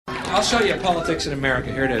I'll show you politics in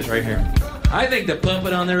America. Here it is, right here. I think the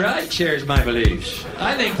puppet on the right shares my beliefs.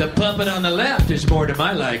 I think the puppet on the left is more to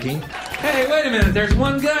my liking. Hey, wait a minute. There's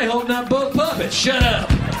one guy holding up both puppets. Shut up.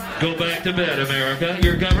 Go back to bed, America.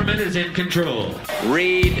 Your government is in control.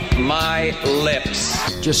 Read my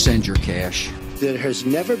lips. Just send your cash. There has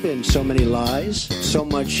never been so many lies, so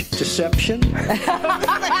much deception. Doesn't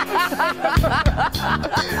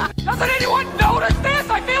anyone notice this?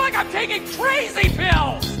 I feel like I'm taking crazy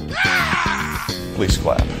pills. Please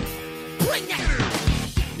clap.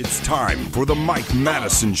 It's time for the Mike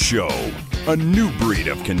Madison Show, a new breed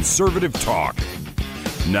of conservative talk.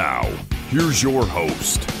 Now, here's your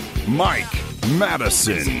host, Mike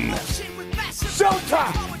Madison.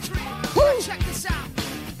 Showtime! Woo!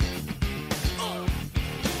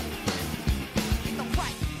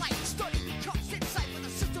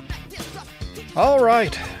 All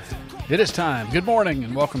right, it is time. Good morning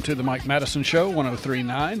and welcome to the Mike Madison Show,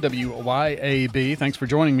 103.9 WYAB. Thanks for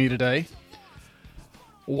joining me today.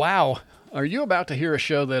 Wow, are you about to hear a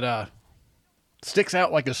show that sticks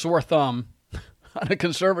out like a sore thumb on a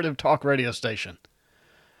conservative talk radio station?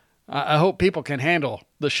 I hope people can handle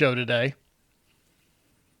the show today.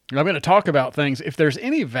 I'm going to talk about things. If there's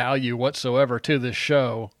any value whatsoever to this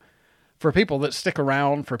show, for people that stick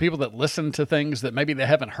around, for people that listen to things that maybe they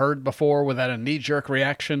haven't heard before without a knee-jerk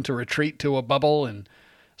reaction to retreat to a bubble and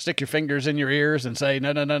stick your fingers in your ears and say,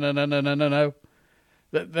 no.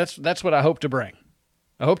 That's what I hope to bring.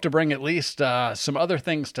 I hope to bring at least some other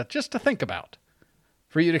things to think about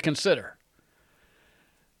for you to consider.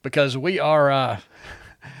 Because we are,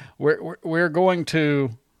 we're going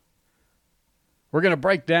to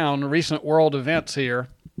break down recent world events here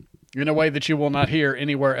in a way that you will not hear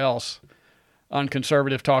anywhere else on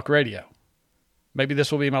conservative talk radio. Maybe this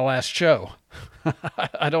will be my last show.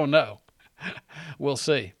 I don't know. We'll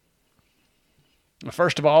see.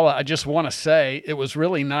 First of all, I just want to say it was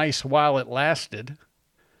really nice while it lasted.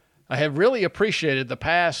 I have really appreciated the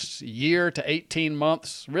past year to 18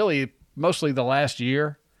 months, really mostly the last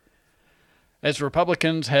year, as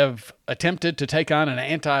Republicans have attempted to take on an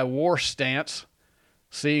anti-war stance,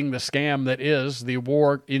 seeing the scam that is the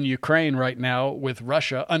war in Ukraine right now with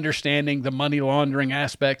Russia, understanding the money laundering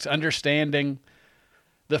aspects, understanding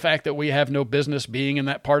the fact that we have no business being in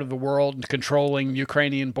that part of the world and controlling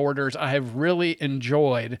Ukrainian borders. I have really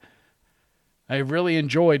enjoyed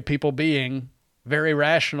people being very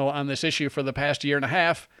rational on this issue for the past year and a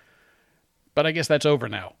half, but I guess that's over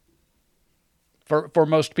now for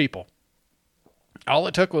most people. All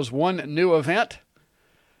it took was one new event,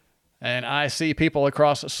 and I see people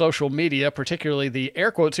across social media, particularly the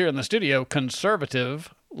air quotes here in the studio,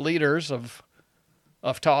 conservative leaders of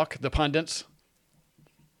talk, the pundits.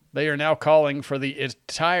 They are now calling for the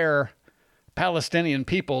entire Palestinian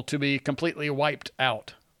people to be completely wiped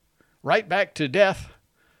out. Right back to death,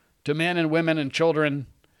 to men and women and children,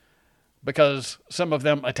 because some of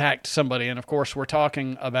them attacked somebody. And of course, we're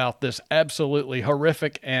talking about this absolutely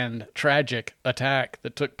horrific and tragic attack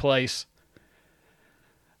that took place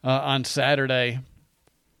on Saturday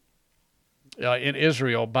in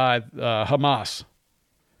Israel by Hamas.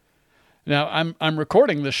 Now, I'm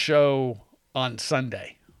recording this show on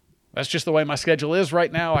Sunday. That's just the way my schedule is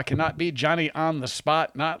right now. I cannot be Johnny on the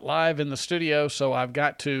spot, not live in the studio, so I've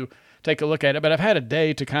got to take a look at it. But I've had a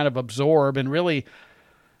day to kind of absorb, and really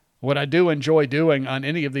what I do enjoy doing on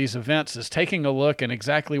any of these events is taking a look at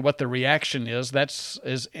exactly what the reaction is. That's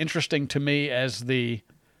as interesting to me as the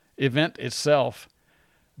event itself.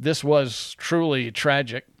 This was truly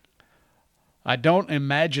tragic. I don't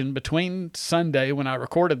imagine between Sunday when I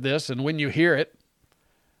recorded this and when you hear it,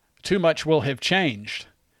 too much will have changed,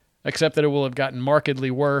 except that it will have gotten markedly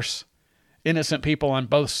worse. Innocent people on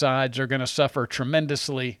both sides are going to suffer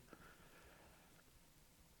tremendously.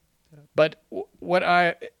 But what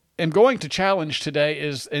I am going to challenge today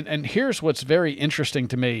is, and here's what's very interesting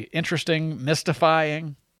to me,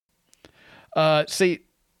 mystifying. See,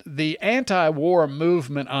 the anti-war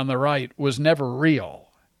movement on the right was never real.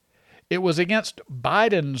 It was against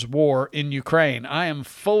Biden's war in Ukraine. I am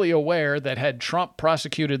fully aware that had Trump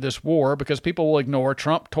prosecuted this war, because people will ignore,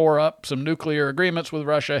 Trump tore up some nuclear agreements with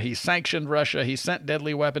Russia, he sanctioned Russia, he sent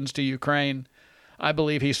deadly weapons to Ukraine. I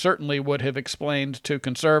believe he certainly would have explained to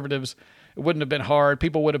conservatives. It wouldn't have been hard.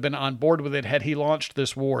 People would have been on board with it had he launched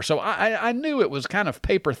this war. So I knew it was kind of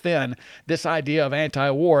paper thin, this idea of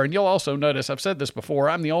anti-war. And you'll also notice, I've said this before,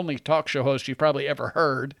 I'm the only talk show host you've probably ever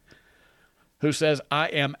heard who says I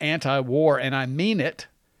am anti-war, and I mean it.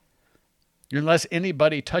 Unless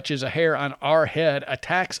anybody touches a hair on our head,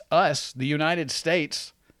 attacks us, the United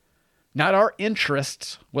States, not our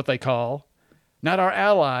interests, what they call, not our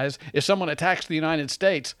allies. If someone attacks the United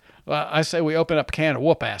States, I say we open up a can of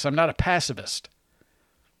whoop ass. I'm not a pacifist.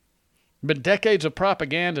 But decades of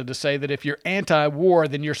propaganda to say that if you're anti-war,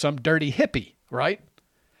 then you're some dirty hippie, right?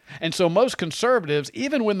 And so most conservatives,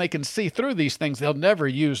 even when they can see through these things, they'll never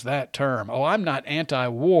use that term. Oh, I'm not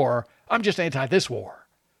anti-war. I'm just anti this war.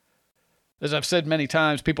 As I've said many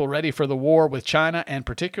times, people ready for the war with China, and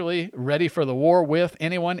particularly ready for the war with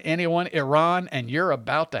anyone, Iran, and you're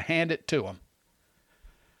about to hand it to them.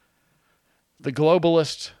 The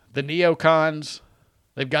globalists, the neocons,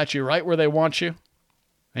 they've got you right where they want you,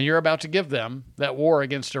 and you're about to give them that war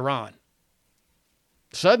against Iran.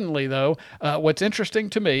 Suddenly, though, what's interesting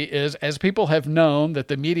to me is, as people have known that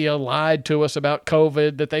the media lied to us about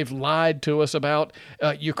COVID, that they've lied to us about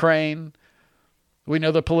Ukraine, we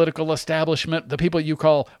know the political establishment, the people you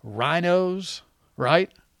call rhinos,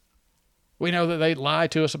 right? We know that they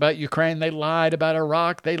lied to us about Ukraine. They lied about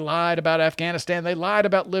Iraq. They lied about Afghanistan. They lied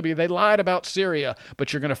about Libya. They lied about Syria.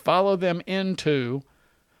 But you're going to follow them into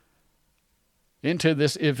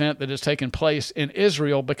this event that has taken place in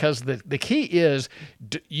Israel, because the key is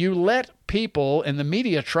you let people, and the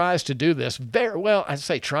media tries to do this very well. I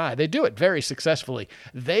say try. They do it very successfully.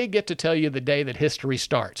 They get to tell you the day that history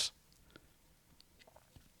starts.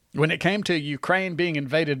 When it came to Ukraine being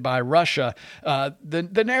invaded by Russia,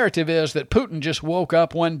 the narrative is that Putin just woke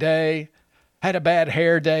up one day, had a bad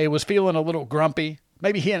hair day, was feeling a little grumpy.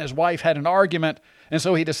 Maybe he and his wife had an argument, and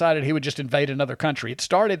so he decided he would just invade another country. It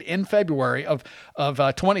started in February of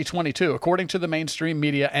 2022, according to the mainstream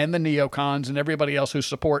media and the neocons and everybody else who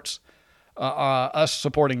supports us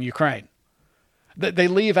supporting Ukraine. They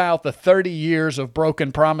leave out the 30 years of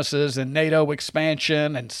broken promises and NATO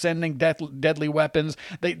expansion and sending deadly weapons.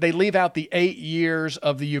 They leave out the 8 years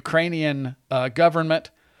of the Ukrainian government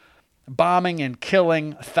bombing and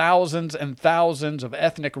killing thousands and thousands of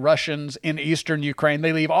ethnic Russians in eastern Ukraine.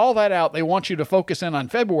 They leave all that out. They want you to focus in on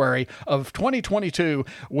February of 2022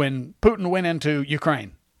 when Putin went into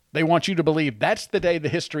Ukraine. They want you to believe that's the day the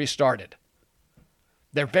history started.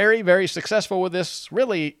 They're very, very successful with this.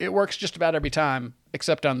 Really, it works just about every time,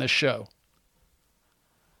 except on this show.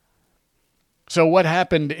 So what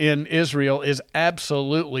happened in Israel is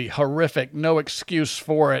absolutely horrific. No excuse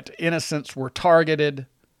for it. Innocents were targeted.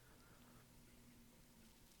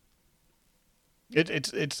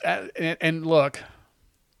 And look,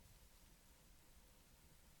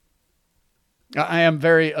 I'm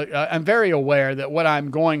very aware that what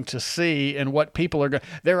I'm going to see and what people are going,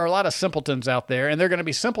 there are a lot of simpletons out there, and there are going to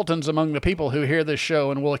be simpletons among the people who hear this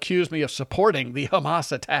show and will accuse me of supporting the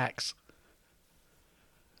Hamas attacks.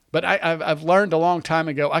 But I've learned a long time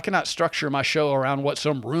ago, I cannot structure my show around what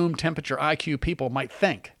some room temperature IQ people might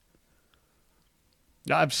think.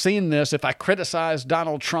 I've seen this. If I criticize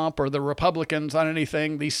Donald Trump or the Republicans on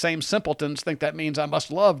anything, these same simpletons think that means I must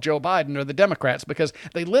love Joe Biden or the Democrats, because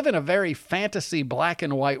they live in a very fantasy black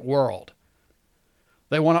and white world.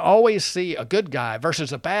 They want to always see a good guy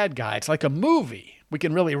versus a bad guy. It's like a movie. We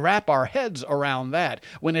can really wrap our heads around that,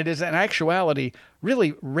 when it is in actuality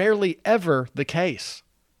really rarely ever the case.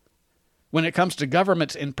 When it comes to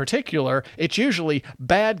governments in particular, it's usually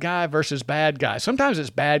bad guy versus bad guy. Sometimes it's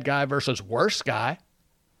bad guy versus worse guy.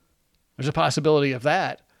 There's a possibility of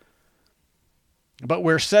that. But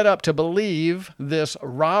we're set up to believe this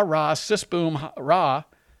rah-rah, sis-boom, rah.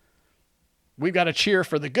 We've got to cheer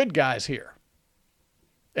for the good guys here.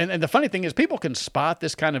 And the funny thing is, people can spot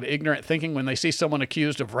this kind of ignorant thinking when they see someone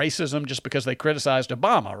accused of racism just because they criticized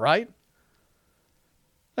Obama, right?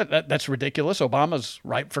 That's ridiculous. Obama's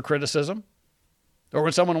ripe for criticism. Or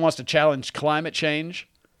when someone wants to challenge climate change,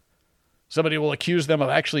 somebody will accuse them of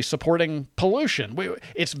actually supporting pollution.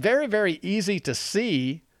 It's very, very easy to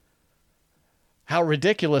see how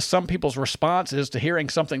ridiculous some people's response is to hearing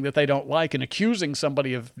something that they don't like and accusing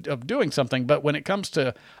somebody of doing something. But when it comes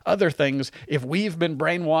to other things, if we've been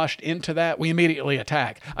brainwashed into that, we immediately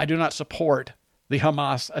attack. I do not support the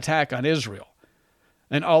Hamas attack on Israel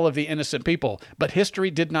and all of the innocent people. But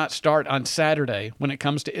history did not start on Saturday when it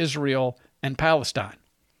comes to Israel and Palestine.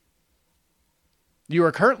 You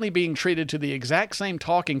are currently being treated to the exact same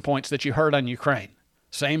talking points that you heard on Ukraine.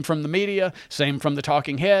 Same from the media, same from the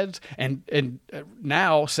talking heads, and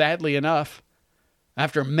now, sadly enough,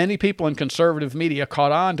 after many people in conservative media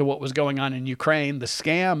caught on to what was going on in Ukraine, the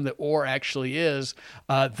scam that war actually is,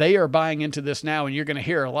 they are buying into this now, and you're going to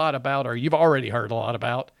hear a lot about, or you've already heard a lot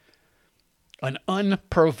about, an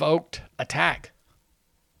unprovoked attack.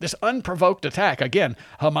 This unprovoked attack, again,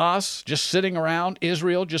 Hamas just sitting around,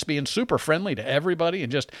 Israel just being super friendly to everybody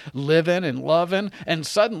and just living and loving, and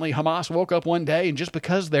suddenly Hamas woke up one day and just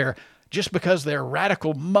because they're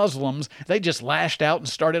radical Muslims, they just lashed out and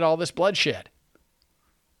started all this bloodshed.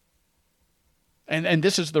 And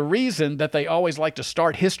this is the reason that they always like to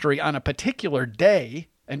start history on a particular day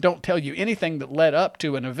and don't tell you anything that led up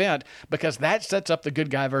to an event, because that sets up the good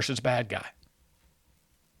guy versus bad guy.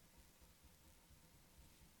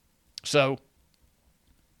 So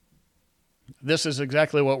this is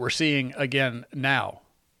exactly what we're seeing again now.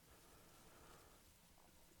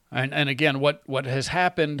 And again, what has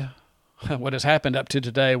happened up to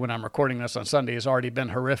today when I'm recording this on Sunday has already been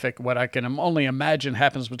horrific. What I can only imagine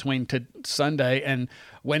happens between Sunday and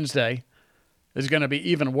Wednesday is going to be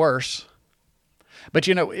even worse. But,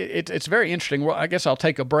 it's very interesting. Well, I guess I'll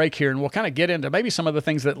take a break here and we'll kind of get into maybe some of the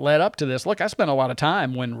things that led up to this. Look, I spent a lot of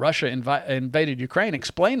time when Russia invaded Ukraine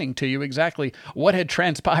explaining to you exactly what had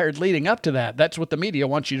transpired leading up to that. That's what the media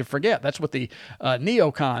wants you to forget. That's what the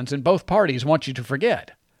neocons in both parties want you to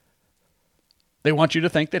forget. They want you to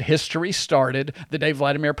think that history started the day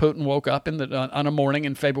Vladimir Putin woke up on a morning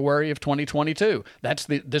in February of 2022. That's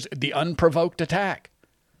the unprovoked attack.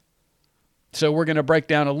 So we're going to break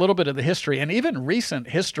down a little bit of the history and even recent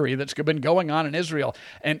history that's been going on in Israel.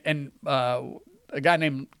 And a guy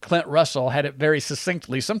named Clint Russell had it very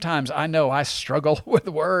succinctly. Sometimes I know I struggle with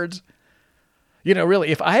words. Really,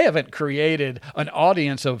 if I haven't created an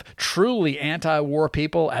audience of truly anti-war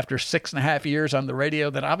people after 6.5 years on the radio,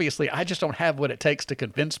 then obviously I just don't have what it takes to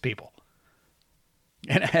convince people.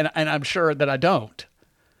 And I'm sure that I don't.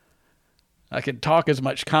 I can talk as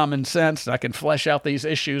much common sense, I can flesh out these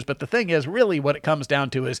issues, but the thing is, really what it comes down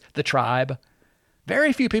to is the tribe.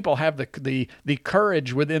 Very few people have the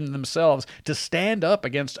courage within themselves to stand up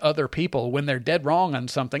against other people when they're dead wrong on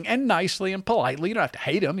something, and nicely and politely. You don't have to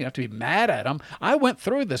hate them. You don't have to be mad at them. I went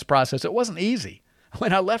through this process. It wasn't easy.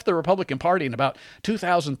 When I left the Republican Party in about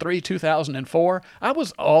 2003, 2004, I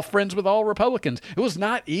was all friends with all Republicans. It was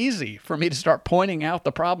not easy for me to start pointing out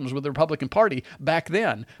the problems with the Republican Party back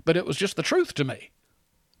then, but it was just the truth to me.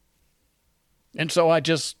 And so I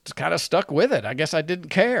just kind of stuck with it. I guess I didn't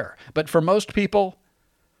care. But for most people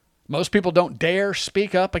don't dare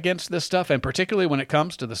speak up against this stuff, and particularly when it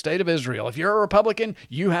comes to the state of Israel. If you're a Republican,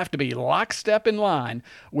 you have to be lockstep in line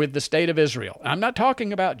with the state of Israel. I'm not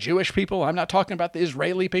talking about Jewish people. I'm not talking about the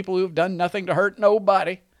Israeli people who have done nothing to hurt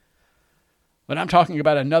nobody. But I'm talking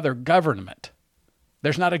about another government.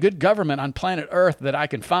 There's not a good government on planet Earth that I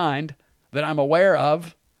can find, that I'm aware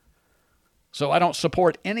of. So I don't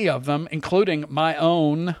support any of them, including my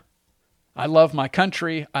own. I love my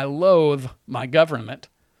country. I loathe my government.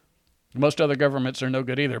 Most other governments are no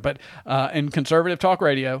good either. But in conservative talk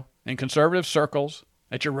radio, in conservative circles,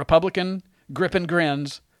 at your Republican grip and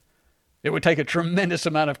grins, it would take a tremendous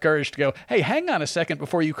amount of courage to go, hey, hang on a second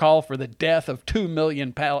before you call for the death of 2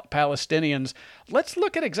 million Palestinians. Let's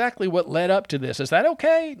look at exactly what led up to this. Is that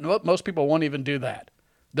okay? No, most people won't even do that.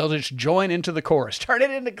 They'll just join into the chorus. Turn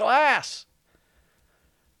it into glass.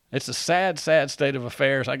 It's a sad, sad state of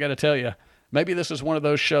affairs. I got to tell you, maybe this is one of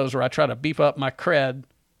those shows where I try to beef up my cred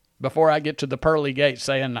before I get to the pearly gates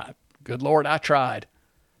saying, good Lord, I tried.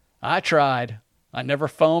 I never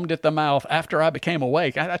foamed at the mouth after I became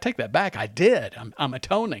awake. I take that back. I did. I'm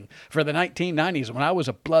atoning for the 1990s when I was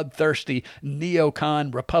a bloodthirsty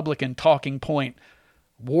neocon Republican talking point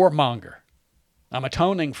warmonger. I'm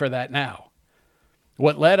atoning for that now.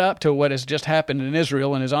 What led up to what has just happened in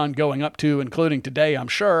Israel and is ongoing up to, including today, I'm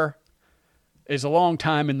sure, is a long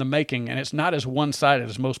time in the making, and it's not as one-sided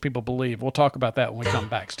as most people believe. We'll talk about that when we come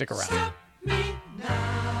back. Stick around. Stop me now.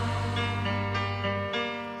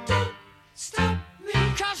 Don't stop me,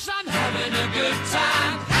 'cause I'm having a good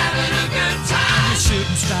time, A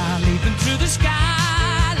shooting star leaping through the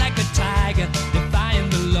sky like a tiger, defying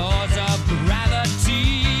the laws of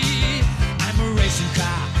gravity. I'm a racing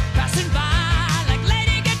car passing by like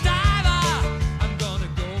Lady Godiva. I'm gonna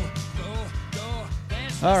go.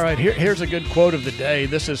 All right, here's a good quote of the day.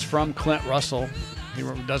 This is from Clint Russell. He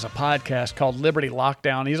does a podcast called Liberty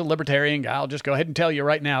Lockdown. He's a libertarian guy. I'll just go ahead and tell you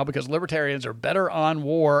right now, because libertarians are better on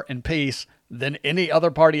war and peace than any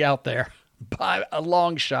other party out there by a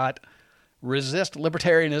long shot. Resist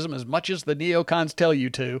libertarianism as much as the neocons tell you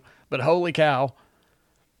to, but holy cow.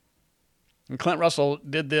 And Clint Russell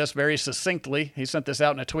did this very succinctly. He sent this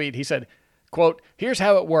out in a tweet. He said, quote, "Here's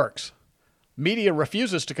how it works. Media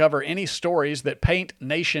refuses to cover any stories that paint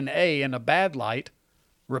Nation A in a bad light,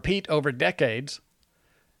 repeat over decades.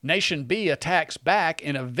 Nation B attacks back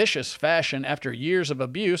in a vicious fashion after years of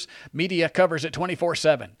abuse. Media covers it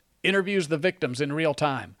 24/7, interviews the victims in real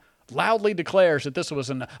time, loudly declares that this was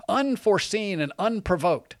an unforeseen and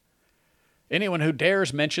unprovoked. Anyone who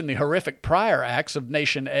dares mention the horrific prior acts of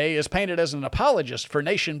Nation A is painted as an apologist for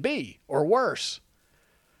Nation B, or worse.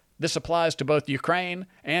 This applies to both Ukraine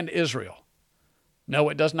and Israel. No,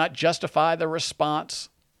 it does not justify the response.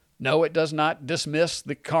 No, it does not dismiss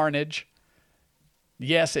the carnage.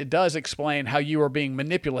 Yes, it does explain how you are being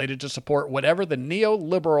manipulated to support whatever the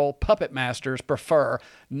neoliberal puppet masters prefer.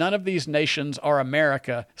 None of these nations are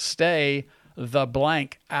America. Stay the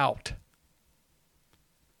blank out.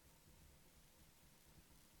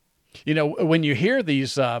 You know, when you hear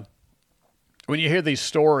these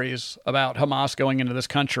stories about Hamas going into this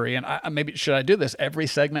country, and maybe should I do this every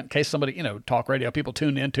segment in case somebody, talk radio, people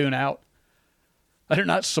tune in, tune out? I do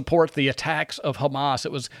not support the attacks of Hamas.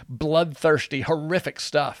 It was bloodthirsty, horrific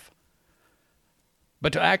stuff.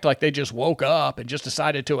 But to act like they just woke up and just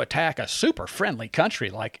decided to attack a super friendly country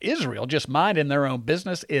like Israel, just minding their own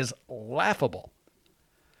business, is laughable.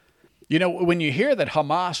 You know, when you hear that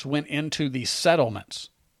Hamas went into these settlements,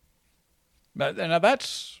 now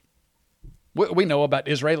that's, we know about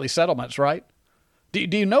Israeli settlements, right? Do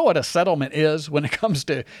you know what a settlement is when it comes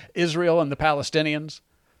to Israel and the Palestinians?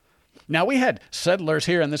 Now, we had settlers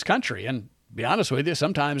here in this country, and to be honest with you,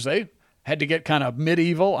 sometimes they had to get kind of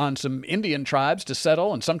medieval on some Indian tribes to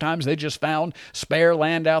settle, and sometimes they just found spare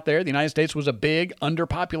land out there. The United States was a big,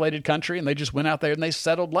 underpopulated country, and they just went out there and they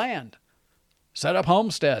settled land, set up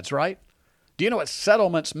homesteads, right? Do you know what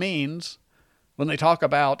settlements means when they talk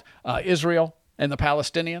about Israel and the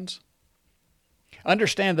Palestinians?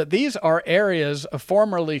 Understand that these are areas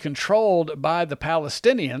formerly controlled by the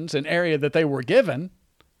Palestinians, an area that they were given,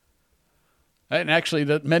 and actually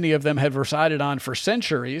that many of them have resided on for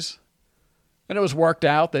centuries. And it was worked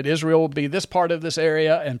out that Israel would be this part of this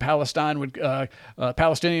area, and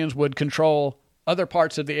Palestinians would control other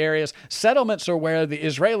parts of the areas. Settlements are where the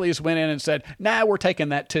Israelis went in and said, "Nah, we're taking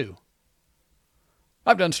that too."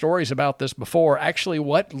 I've done stories about this before. Actually,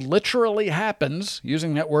 what literally happens,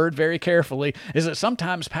 using that word very carefully, is that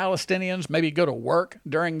sometimes Palestinians maybe go to work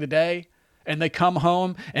during the day and they come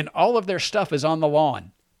home and all of their stuff is on the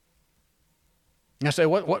lawn. I say,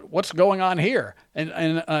 what's going on here? And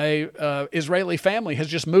a Israeli family has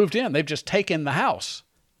just moved in. They've just taken the house.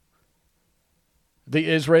 The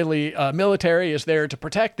Israeli military is there to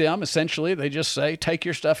protect them. Essentially, they just say, take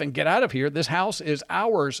your stuff and get out of here. This house is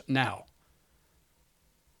ours now.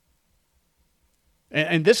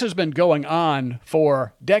 And this has been going on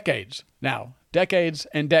for decades now. Decades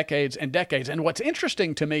and decades and decades. And what's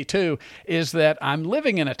interesting to me, too, is that I'm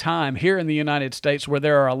living in a time here in the United States where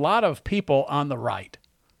there are a lot of people on the right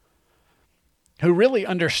who really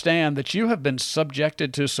understand that you have been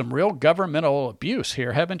subjected to some real governmental abuse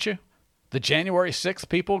here, haven't you? The January 6th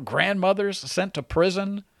people, grandmothers sent to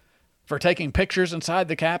prison for taking pictures inside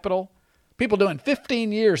the Capitol. People doing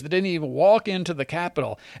 15 years that didn't even walk into the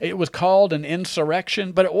Capitol. It was called an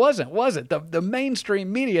insurrection, but it wasn't, was it? The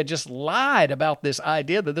mainstream media just lied about this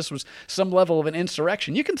idea that this was some level of an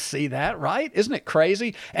insurrection. You can see that, right? Isn't it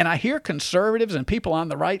crazy? And I hear conservatives and people on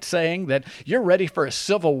the right saying that you're ready for a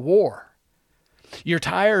civil war. You're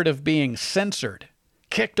tired of being censored,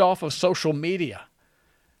 kicked off of social media,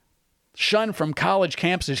 shunned from college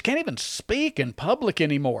campuses, can't even speak in public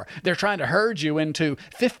anymore. They're trying to herd you into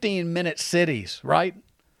 15-minute cities, right?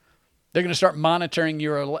 They're going to start monitoring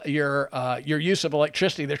your use of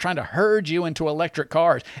electricity. They're trying to herd you into electric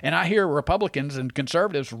cars. And I hear Republicans and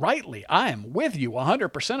conservatives, rightly, I am with you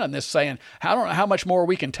 100% on this, saying, I don't know how much more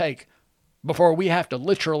we can take before we have to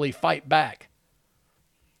literally fight back.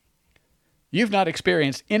 You've not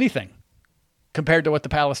experienced anything compared to what the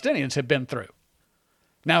Palestinians have been through.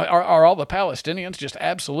 Now, are all the Palestinians just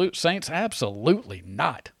absolute saints? Absolutely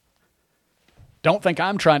not. Don't think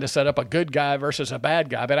I'm trying to set up a good guy versus a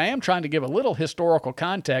bad guy, but I am trying to give a little historical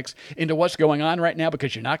context into what's going on right now,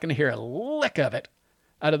 because you're not going to hear a lick of it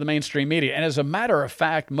out of the mainstream media. And as a matter of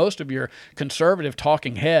fact, most of your conservative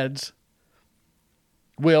talking heads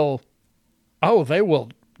they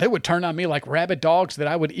would turn on me like rabid dogs that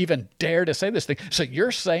I would even dare to say this thing. So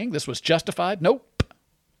you're saying this was justified? Nope.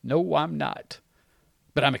 No, I'm not.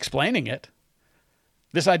 But I'm explaining it.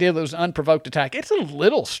 This idea that it was an unprovoked attack, it's a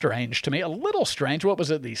little strange to me, a little strange. What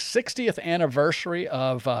was it, the 60th anniversary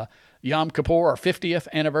of Yom Kippur, or 50th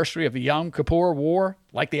anniversary of the Yom Kippur War,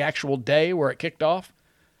 like the actual day where it kicked off?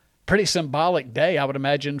 Pretty symbolic day, I would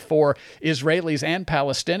imagine, for Israelis and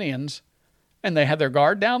Palestinians. And they had their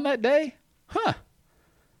guard down that day? Huh.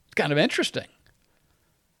 It's kind of interesting.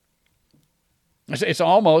 It's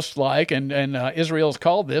almost like, and Israel's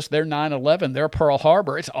called this their 9/11, their Pearl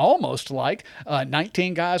Harbor. It's almost like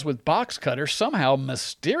 19 guys with box cutters somehow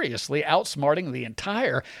mysteriously outsmarting the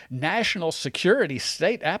entire national security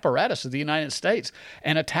state apparatus of the United States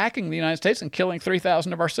and attacking the United States and killing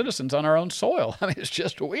 3,000 of our citizens on our own soil. I mean, it's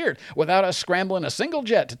just weird, without us scrambling a single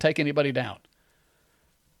jet to take anybody down.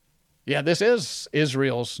 Yeah, this is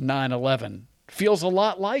Israel's 9/11. Feels a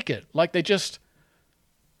lot like it, like they just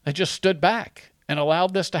They just stood back and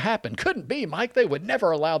allowed this to happen. Couldn't be, Mike. They would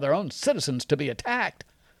never allow their own citizens to be attacked.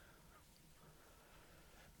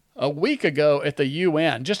 A week ago at the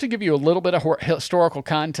UN, just to give you a little bit of historical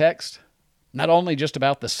context, not only just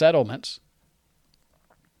about the settlements,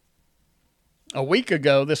 a week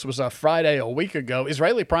ago, this was a Friday a week ago,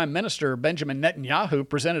 Israeli Prime Minister Benjamin Netanyahu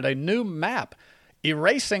presented a new map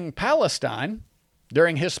erasing Palestine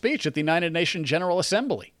during his speech at the United Nations General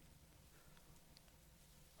Assembly.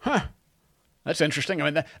 That's interesting.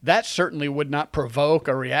 I mean, that certainly would not provoke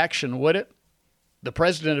a reaction, would it? The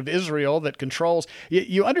president of Israel that controls...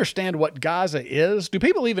 You understand what Gaza is? Do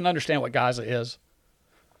people even understand what Gaza is?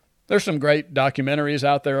 There's some great documentaries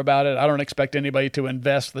out there about it. I don't expect anybody to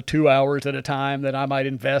invest the 2 hours at a time that I might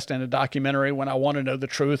invest in a documentary when I want to know the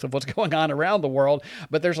truth of what's going on around the world.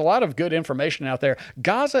 But there's a lot of good information out there.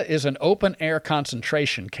 Gaza is an open-air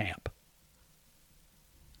concentration camp.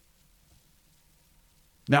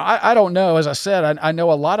 Now, I don't know. As I said, I know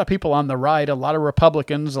a lot of people on the right, a lot of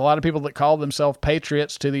Republicans, a lot of people that call themselves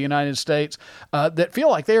patriots to the United States that feel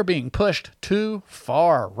like they're being pushed too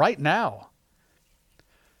far right now.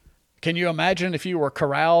 Can you imagine if you were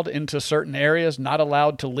corralled into certain areas, not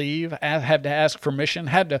allowed to leave, had to ask permission,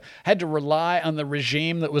 had to rely on the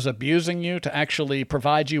regime that was abusing you to actually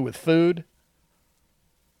provide you with food?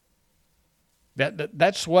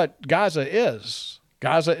 That's what Gaza is.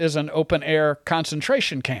 Gaza is an open-air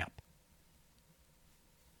concentration camp.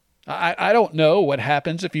 I don't know what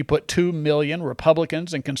happens if you put 2 million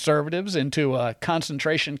Republicans and conservatives into a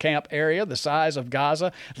concentration camp area the size of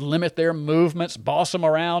Gaza, limit their movements, boss them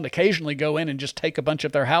around, occasionally go in and just take a bunch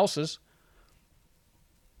of their houses.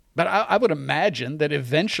 But I would imagine that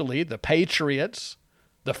eventually the patriots,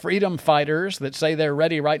 the freedom fighters that say they're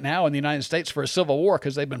ready right now in the United States for a civil war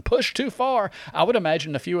because they've been pushed too far, I would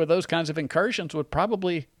imagine a few of those kinds of incursions would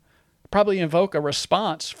probably invoke a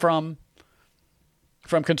response from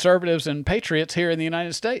conservatives and patriots here in the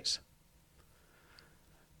United States.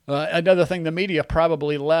 Another thing the media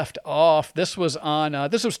probably left off, this was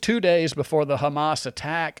 2 days before the Hamas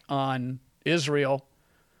attack on Israel.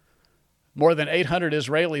 More than 800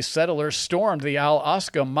 Israeli settlers stormed the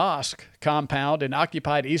Al-Aqsa Mosque compound in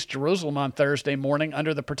occupied East Jerusalem on Thursday morning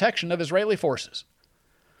under the protection of Israeli forces.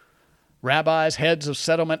 Rabbis, heads of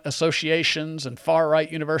settlement associations, and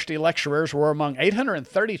far-right university lecturers were among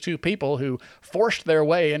 832 people who forced their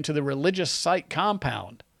way into the religious site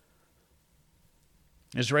compound.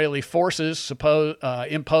 Israeli forces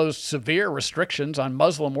imposed severe restrictions on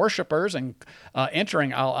Muslim worshippers and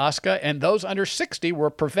entering Al-Aqsa, and those under 60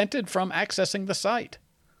 were prevented from accessing the site.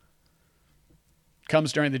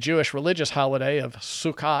 Comes during the Jewish religious holiday of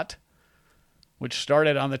Sukkot, which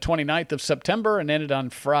started on the 29th of September and ended on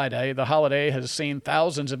Friday. The holiday has seen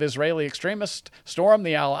thousands of Israeli extremists storm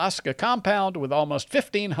the Al-Aqsa compound, with almost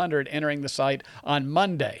 1,500 entering the site on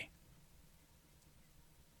Monday.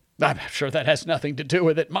 I'm sure that has nothing to do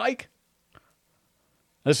with it, Mike.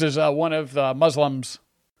 This is one of the Muslims,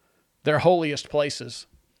 their holiest places.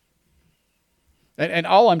 And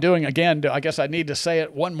all I'm doing, again, I guess I need to say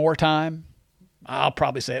it one more time. I'll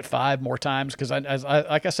probably say it 5 more times because,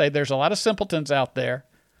 like I say, there's a lot of simpletons out there.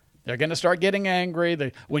 They're going to start getting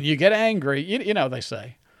angry. When you get angry, you know, they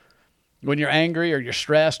say, when you're angry or you're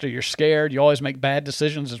stressed or you're scared, you always make bad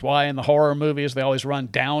decisions. That's why in the horror movies, they always run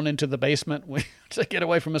down into the basement to get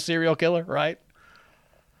away from a serial killer, right?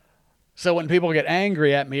 So when people get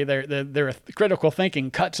angry at me, their critical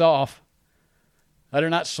thinking cuts off. I do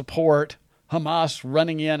not support Hamas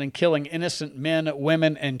running in and killing innocent men,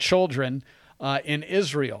 women, and children in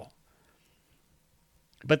Israel.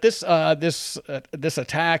 But this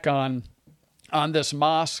attack on this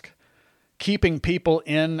mosque, keeping people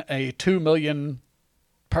in a 2 million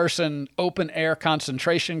person open air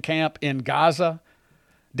concentration camp in Gaza,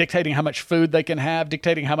 dictating how much food they can have,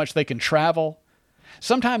 dictating how much they can travel.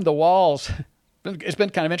 Sometimes the walls, it's been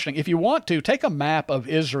kind of interesting. If you want to, take a map of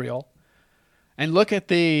Israel and look at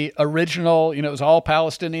the original, it was all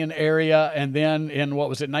Palestinian area. And then in,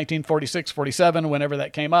 1946, 47, whenever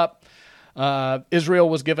that came up, Israel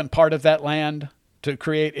was given part of that land to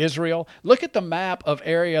create Israel. Look at the map of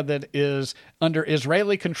area that is under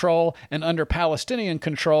Israeli control and under Palestinian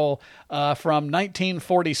control from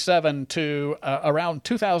 1947 to around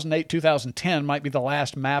 2008, 2010 might be the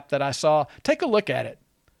last map that I saw. Take a look at it.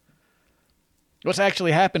 What's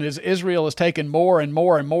actually happened is Israel has taken more and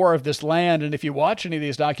more and more of this land, and if you watch any of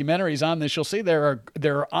these documentaries on this, you'll see there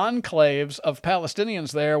are enclaves of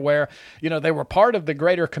Palestinians there where, they were part of the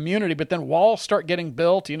greater community, but then walls start getting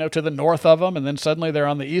built, to the north of them, and then suddenly they're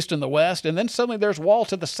on the east and the west, and then suddenly there's wall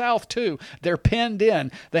to the south too. They're penned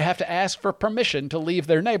in. They have to ask for permission to leave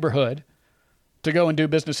their neighborhood to go and do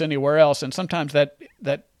business anywhere else, and sometimes that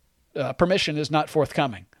permission is not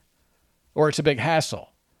forthcoming, or it's a big hassle.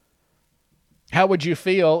 How would you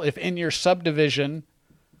feel if in your subdivision,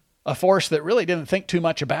 a force that really didn't think too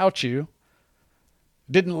much about you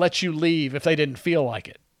didn't let you leave if they didn't feel like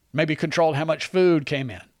it? Maybe controlled how much food came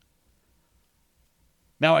in.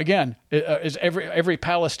 Now, again, is every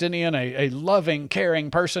Palestinian a loving,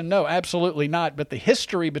 caring person? No, absolutely not. But the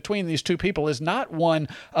history between these two people is not one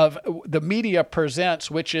of the media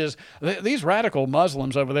presents, which is these radical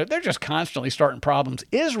Muslims over there, they're just constantly starting problems.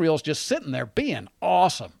 Israel's just sitting there being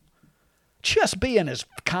awesome, just being as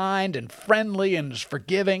kind and friendly and as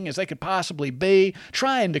forgiving as they could possibly be,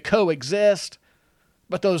 trying to coexist.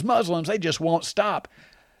 But those Muslims, they just won't stop.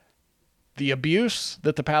 The abuse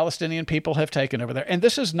that the Palestinian people have taken over there. And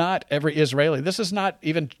this is not every Israeli. This is not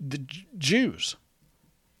even the Jews.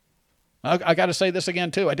 I got to say this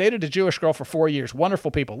again, too. I dated a Jewish girl for 4 years.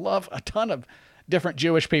 Wonderful people. Love a ton of different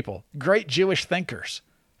Jewish people. Great Jewish thinkers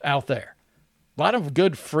out there. A lot of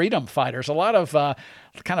good freedom fighters. A lot of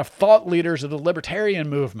kind of thought leaders of the libertarian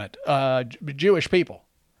movement. Jewish people.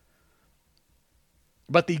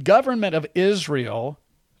 But the government of Israel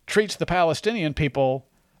treats the Palestinian people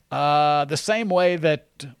the same way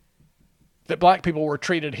that black people were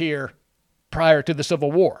treated here prior to the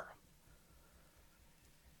Civil War.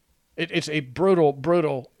 It's a brutal,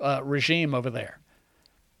 brutal regime over there.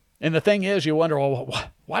 And the thing is, you wonder,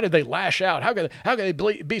 well, why did they lash out? How could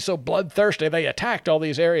they be so bloodthirsty? They attacked all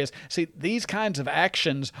these areas. See, these kinds of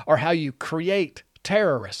actions are how you create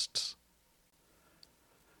terrorists.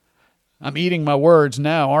 I'm eating my words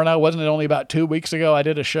now, aren't I? Wasn't it only about 2 weeks ago I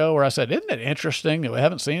did a show where I said, isn't it interesting that we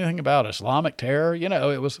haven't seen anything about Islamic terror?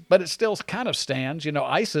 But it still kind of stands.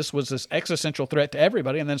 ISIS was this existential threat to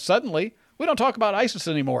everybody, and then suddenly we don't talk about ISIS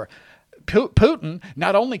anymore. Putin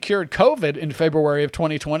not only cured COVID in February of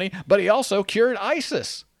 2020, but he also cured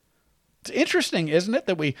ISIS. It's interesting, isn't it,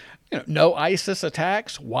 that we no ISIS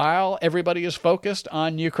attacks while everybody is focused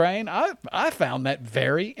on Ukraine? I found that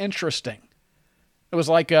very interesting. It was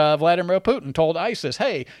like Vladimir Putin told ISIS,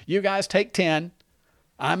 hey, you guys take 10.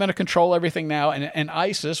 I'm going to control everything now. And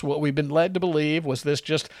ISIS, what we've been led to believe was this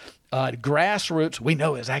just grassroots, we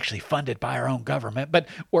know is actually funded by our own government, but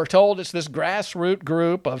we're told it's this grassroots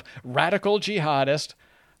group of radical jihadists.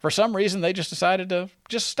 For some reason, they just decided to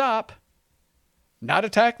just stop, not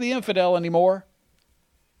attack the infidel anymore.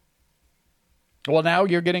 Well, now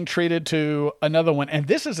you're getting treated to another one. And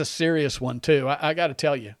this is a serious one, too. I got to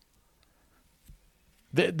tell you.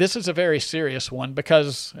 This is a very serious one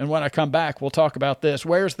because, and when I come back, we'll talk about this.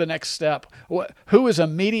 Where's the next step? Who is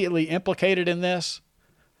immediately implicated in this?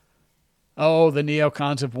 Oh, the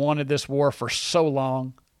neocons have wanted this war for so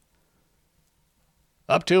long.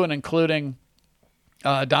 Up to and including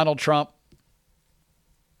Donald Trump.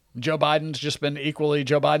 Joe Biden's just been equally,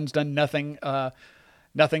 Joe Biden's done nothing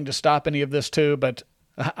to stop any of this too, but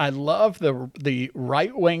I love the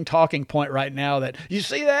right-wing talking point right now that, you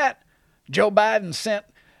see that? Joe Biden sent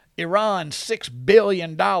Iran $6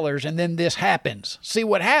 billion and then this happens. See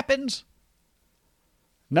what happens?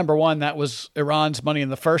 Number one, that was Iran's money in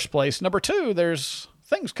the first place. Number two, there's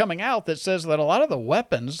things coming out that says that a lot of the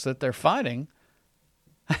weapons that they're fighting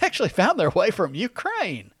actually found their way from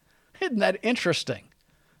Ukraine. Isn't that interesting?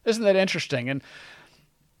 Isn't that interesting? And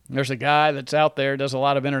there's a guy that's out there, does a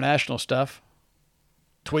lot of international stuff,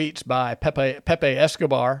 tweets by Pepe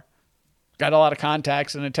Escobar. Got a lot of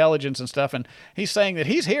contacts and intelligence and stuff, and he's saying that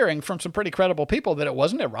he's hearing from some pretty credible people that it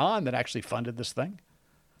wasn't Iran that actually funded this thing.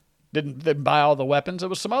 Didn't buy all the weapons, it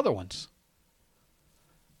was some other ones.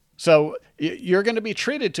 So you're going to be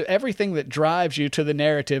treated to everything that drives you to the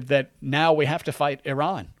narrative that now we have to fight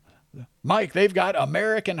Iran. Mike, they've got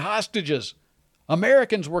American hostages.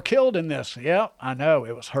 Americans were killed in this. Yeah, I know,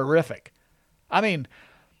 it was horrific. I mean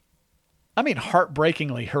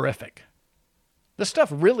heartbreakingly horrific. This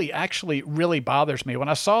stuff really bothers me. When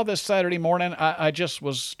I saw this Saturday morning, I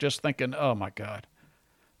was just thinking, oh my God,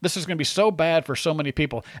 this is going to be so bad for so many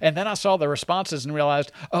people. And then I saw the responses and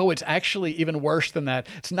realized, oh, it's actually even worse than that.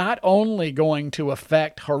 It's not only going to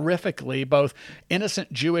affect horrifically both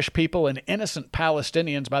innocent Jewish people and innocent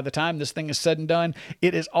Palestinians by the time this thing is said and done,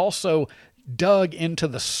 it is also dug into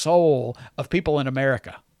the soul of people in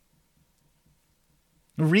America.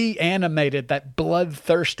 Reanimated that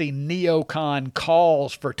bloodthirsty neocon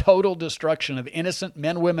calls for total destruction of innocent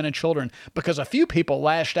men, women, and children because a few people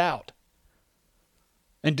lashed out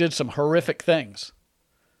and did some horrific things.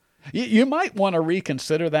 You might want to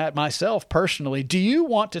reconsider that. Myself personally. Do you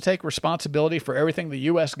want to take responsibility for everything the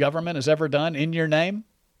U.S. government has ever done in your name?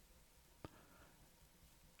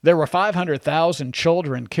 There were 500,000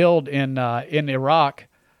 children killed in Iraq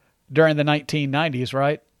during the 1990s,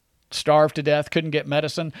 right? Starved to death, couldn't get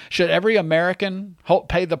medicine. Should every American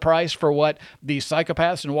pay the price for what the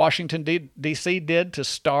psychopaths in Washington, D.C. did to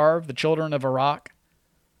starve the children of Iraq?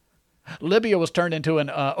 Libya was turned into an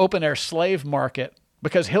open-air slave market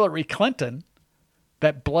because Hillary Clinton,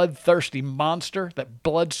 that bloodthirsty monster, that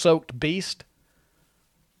blood-soaked beast,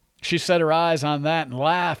 she set her eyes on that and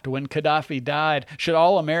laughed when Gaddafi died. Should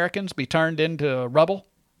all Americans be turned into rubble?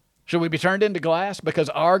 Should we be turned into glass because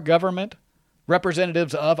our government,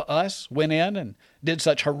 representatives of us, went in and did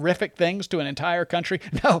such horrific things to an entire country?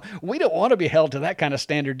 No, we don't want to be held to that kind of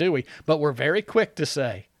standard, do we? But we're very quick to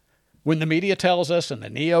say, when the media tells us and the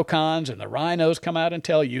neocons and the rhinos come out and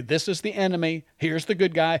tell you, this is the enemy, here's the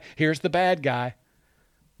good guy, here's the bad guy,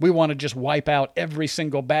 we want to just wipe out every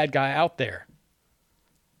single bad guy out there.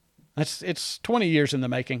 It's 20 years in the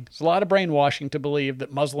making. It's a lot of brainwashing to believe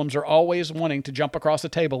that Muslims are always wanting to jump across a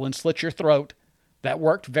table and slit your throat. That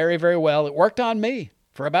worked very, very well. It worked on me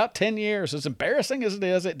for about 10 years. As embarrassing as it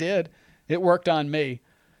is, it did. It worked on me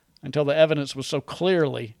until the evidence was so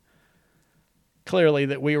clearly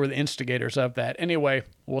that we were the instigators of that. Anyway,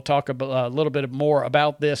 we'll talk a little bit more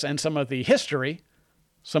about this and some of the history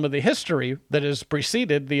that has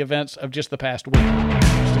preceded the events of just the past week.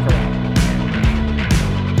 Stick around.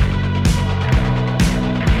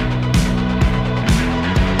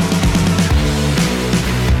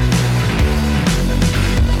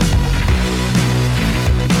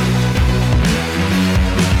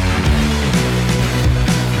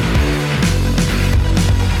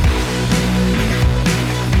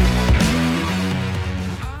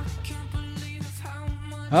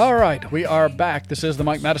 All right, we are back. This is the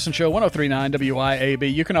Mike Madison Show, 103.9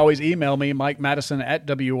 WYAB. You can always email me,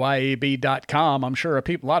 MikeMadison@WYAB.com. I'm sure a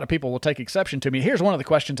lot of people will take exception to me. Here's one of the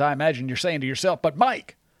questions I imagine you're saying to yourself, but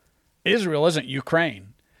Mike, Israel isn't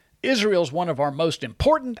Ukraine. Israel's one of our most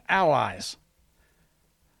important allies.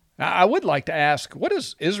 Now, I would like to ask, what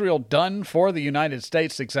has Israel done for the United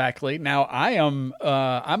States exactly? Now, I'm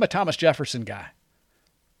a Thomas Jefferson guy.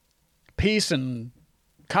 Peace and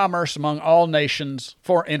commerce among all nations,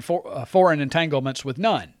 foreign entanglements with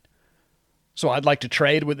none. So I'd like to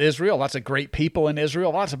trade with Israel. Lots of great people in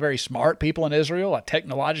Israel, lots of very smart people in Israel,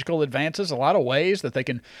 technological advances, a lot of ways that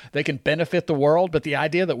they can benefit the world. But the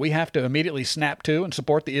idea that we have to immediately snap to and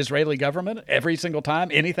support the Israeli government every single time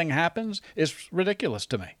anything happens is ridiculous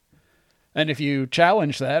to me. And if you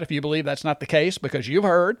challenge that, if you believe that's not the case, because you've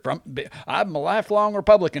heard I'm a lifelong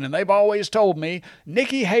Republican, and they've always told me,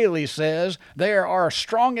 Nikki Haley says they are our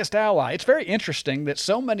strongest ally. It's very interesting that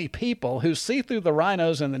so many people who see through the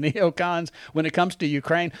rhinos and the neocons when it comes to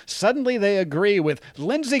Ukraine, suddenly they agree with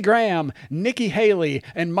Lindsey Graham, Nikki Haley,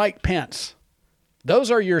 and Mike Pence. Those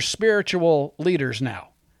are your spiritual leaders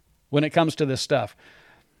now when it comes to this stuff.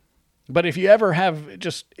 But if you ever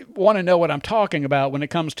just want to know what I'm talking about when it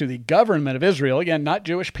comes to the government of Israel, again, not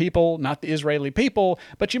Jewish people, not the Israeli people,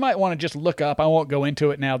 but you might want to just look up, I won't go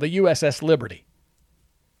into it now, the USS Liberty.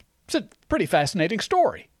 It's a pretty fascinating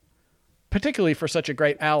story, particularly for such a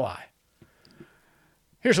great ally.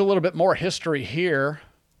 Here's a little bit more history here.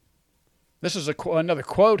 This is another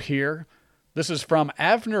quote here. This is from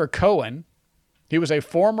Avner Cohen. He was a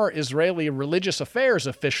former Israeli religious affairs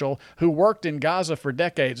official who worked in Gaza for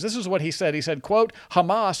decades. This is what he said. He said, quote,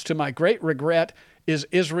 Hamas, to my great regret, is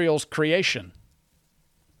Israel's creation.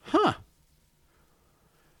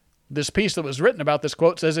 This piece that was written about this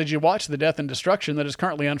quote says, as you watch the death and destruction that is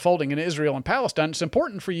currently unfolding in Israel and Palestine, it's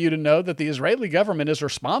important for you to know that the Israeli government is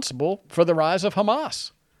responsible for the rise of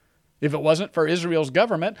Hamas. If it wasn't for Israel's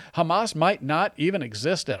government, Hamas might not even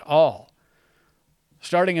exist at all.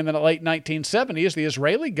 Starting in the late 1970s, the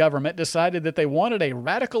Israeli government decided that they wanted a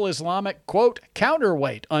radical Islamic, quote,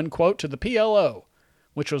 counterweight, unquote, to the PLO,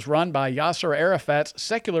 which was run by Yasser Arafat's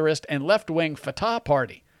secularist and left-wing Fatah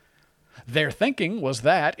party. Their thinking was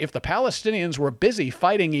that if the Palestinians were busy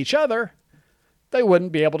fighting each other, they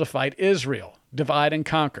wouldn't be able to fight Israel, divide and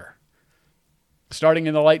conquer. Starting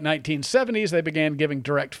in the late 1970s, they began giving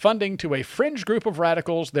direct funding to a fringe group of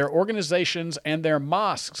radicals, their organizations, and their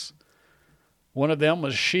mosques. One of them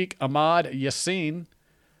was Sheikh Ahmad Yassin,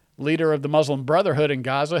 leader of the Muslim Brotherhood in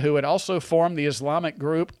Gaza, who had also formed the Islamic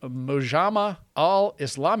group Mujama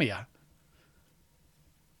al-Islamiyah.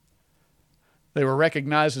 They were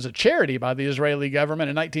recognized as a charity by the Israeli government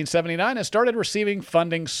in 1979 and started receiving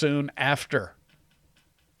funding soon after.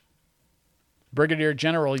 Brigadier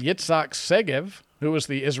General Yitzhak Segev, who was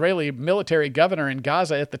the Israeli military governor in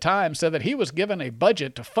Gaza at the time, said that he was given a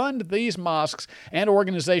budget to fund these mosques and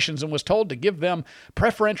organizations and was told to give them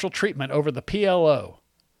preferential treatment over the PLO.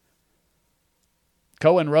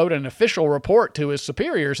 Cohen wrote an official report to his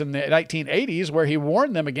superiors in the 1980s where he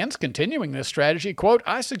warned them against continuing this strategy. Quote,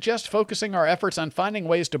 I suggest focusing our efforts on finding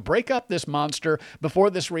ways to break up this monster before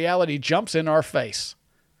this reality jumps in our face.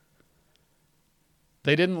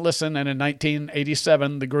 They didn't listen, and in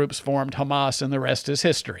 1987, the groups formed Hamas, and the rest is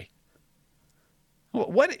history.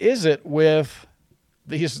 What is it with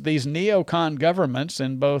these neocon governments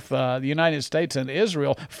in both the United States and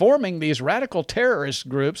Israel forming these radical terrorist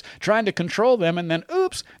groups, trying to control them, and then,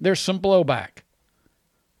 oops, there's some blowback?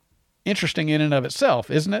 Interesting in and of itself,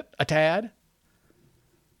 isn't it? A tad?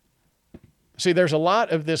 See, there's a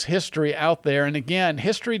lot of this history out there, and again,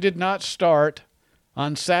 history did not start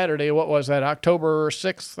on Saturday. What was that, October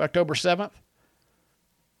 6th, October 7th?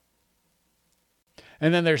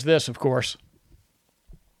 And then there's this, of course.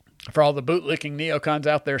 For all the bootlicking neocons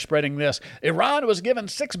out there spreading this, Iran was given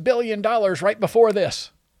 $6 billion right before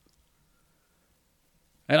this.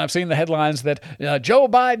 And I've seen the headlines that Joe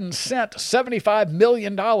Biden sent $75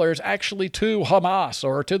 million actually to Hamas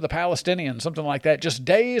or to the Palestinians, something like that, just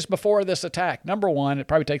days before this attack. Number one, it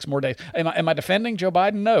probably takes more days. Am I defending Joe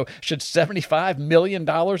Biden? No. Should $75 million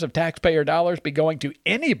of taxpayer dollars be going to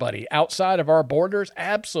anybody outside of our borders?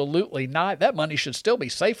 Absolutely not. That money should still be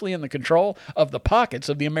safely in the control of the pockets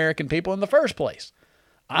of the American people in the first place.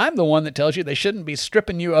 I'm the one that tells you they shouldn't be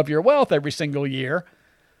stripping you of your wealth every single year.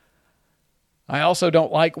 I also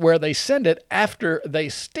don't like where they send it after they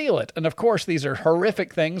steal it. And of course, these are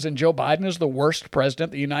horrific things, and Joe Biden is the worst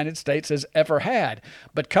president the United States has ever had.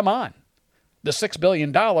 But come on, the $6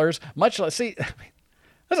 billion, much less, see,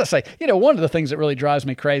 as I say, one of the things that really drives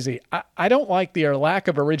me crazy, I don't like their lack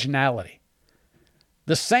of originality.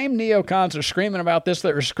 The same neocons are screaming about this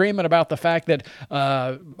that are screaming about the fact that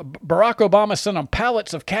Barack Obama sent them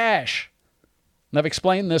pallets of cash. And I've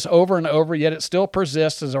explained this over and over, yet it still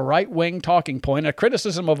persists as a right-wing talking point, a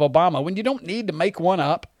criticism of Obama when you don't need to make one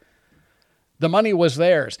up. The money was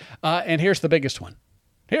theirs. And here's the biggest one.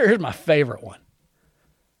 Here's my favorite one.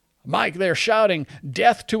 Mike, they're shouting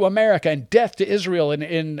death to America and death to Israel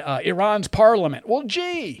in Iran's parliament. Well,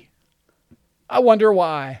 gee, I wonder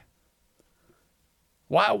why.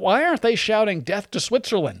 Why aren't they shouting death to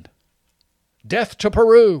Switzerland, death to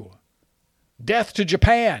Peru, death to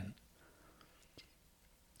Japan?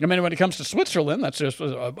 I mean, when it comes to Switzerland, that's just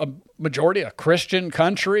a majority, a Christian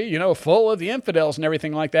country, full of the infidels and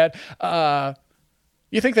everything like that.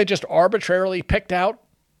 You think they just arbitrarily picked out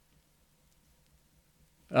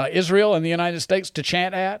Israel and the United States to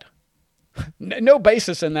chant at? No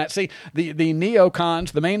basis in that. See, the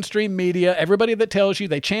neocons, the mainstream media, everybody that tells you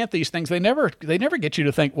they chant these things, they never get you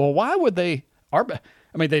to think, well, why would they?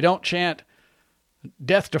 They don't chant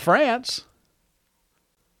death to France.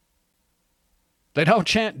 They don't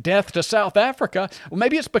chant death to South Africa. Well,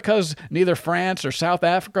 maybe it's because neither France or South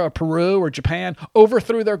Africa or Peru or Japan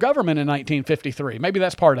overthrew their government in 1953. Maybe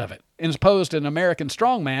that's part of it. Imposed an American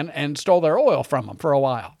strongman and stole their oil from them for a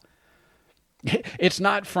while. It's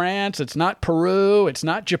not France, it's not Peru, it's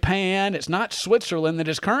not Japan, it's not Switzerland that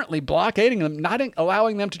is currently blockading them, not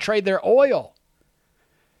allowing them to trade their oil.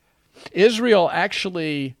 Israel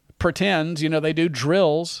actually pretends, they do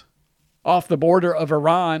drills off the border of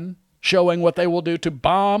Iran, showing what they will do to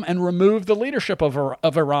bomb and remove the leadership of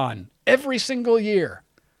Iran every single year.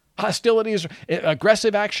 Hostilities,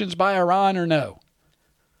 aggressive actions by Iran or no.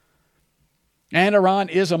 And Iran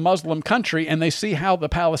is a Muslim country, and they see how the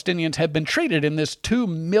Palestinians have been treated in this 2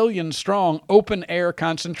 million strong open-air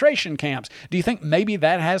concentration camps. Do you think maybe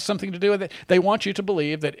that has something to do with it? They want you to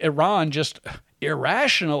believe that Iran just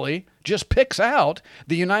irrationally just picks out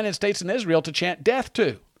the United States and Israel to chant death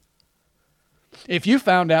to. If you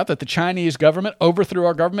found out that the Chinese government overthrew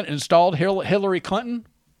our government and installed Hillary Clinton,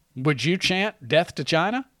 would you chant death to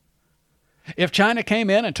China? If China came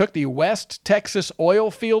in and took the West Texas oil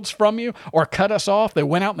fields from you or cut us off, they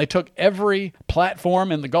went out and they took every platform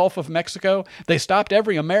in the Gulf of Mexico, they stopped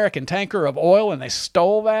every American tanker of oil and they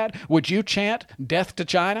stole that, would you chant death to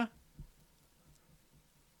China?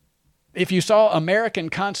 If you saw American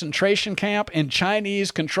concentration camp in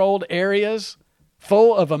Chinese-controlled areas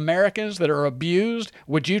full of Americans that are abused,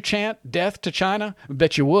 would you chant death to China? I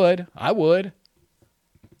bet you would. I would.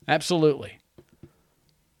 Absolutely.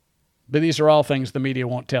 But these are all things the media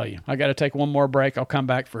won't tell you. I got to take one more break. I'll come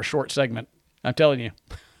back for a short segment. I'm telling you,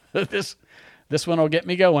 this one will get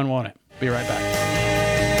me going, won't it? Be right back.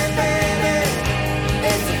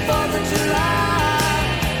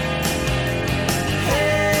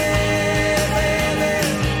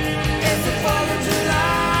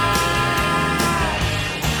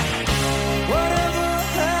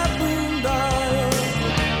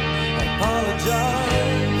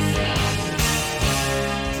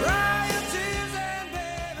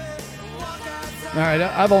 All right,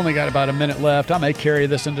 I've only got about a minute left. I may carry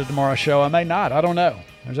this into tomorrow's show. I may not. I don't know.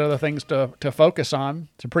 There's other things to focus on.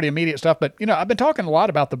 Some pretty immediate stuff. But, I've been talking a lot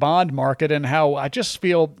about the bond market and how I just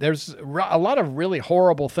feel there's a lot of really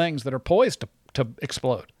horrible things that are poised to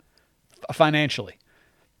explode financially.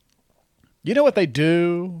 You know what they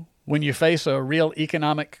do when you face a real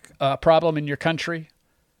economic problem in your country?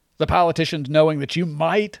 The politicians knowing that you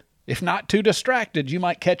might, if not too distracted, you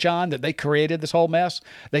might catch on that they created this whole mess.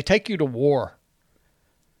 They take you to war.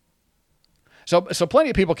 So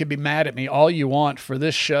plenty of people can be mad at me all you want for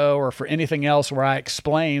this show or for anything else where I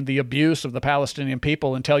explain the abuse of the Palestinian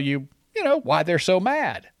people and tell you, why they're so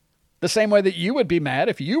mad. The same way that you would be mad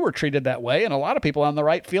if you were treated that way. And a lot of people on the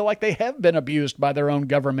right feel like they have been abused by their own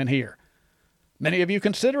government here. Many of you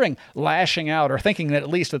considering lashing out or thinking that at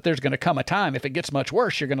least that there's going to come a time if it gets much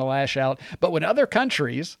worse, you're going to lash out. But when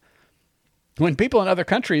people in other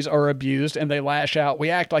countries are abused and they lash out, we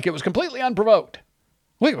act like it was completely unprovoked.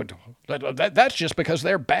 That's just because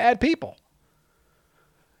they're bad people.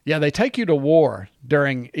 Yeah, they take you to war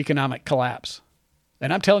during economic collapse.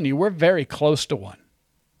 And I'm telling you, we're very close to one.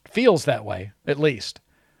 Feels that way, at least.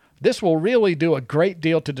 This will really do a great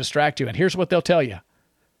deal to distract you. And here's what they'll tell you.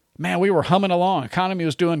 Man, we were humming along. Economy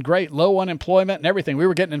was doing great. Low unemployment and everything. We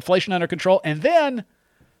were getting inflation under control. And then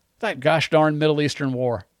that gosh darn Middle Eastern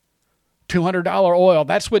war. $200 oil.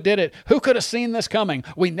 That's what did it. Who could have seen this coming?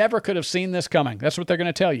 We never could have seen this coming. That's what they're going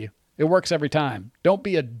to tell you. It works every time. Don't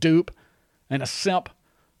be a dupe and a simp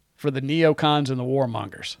for the neocons and the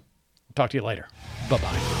warmongers. Talk to you later. Bye-bye.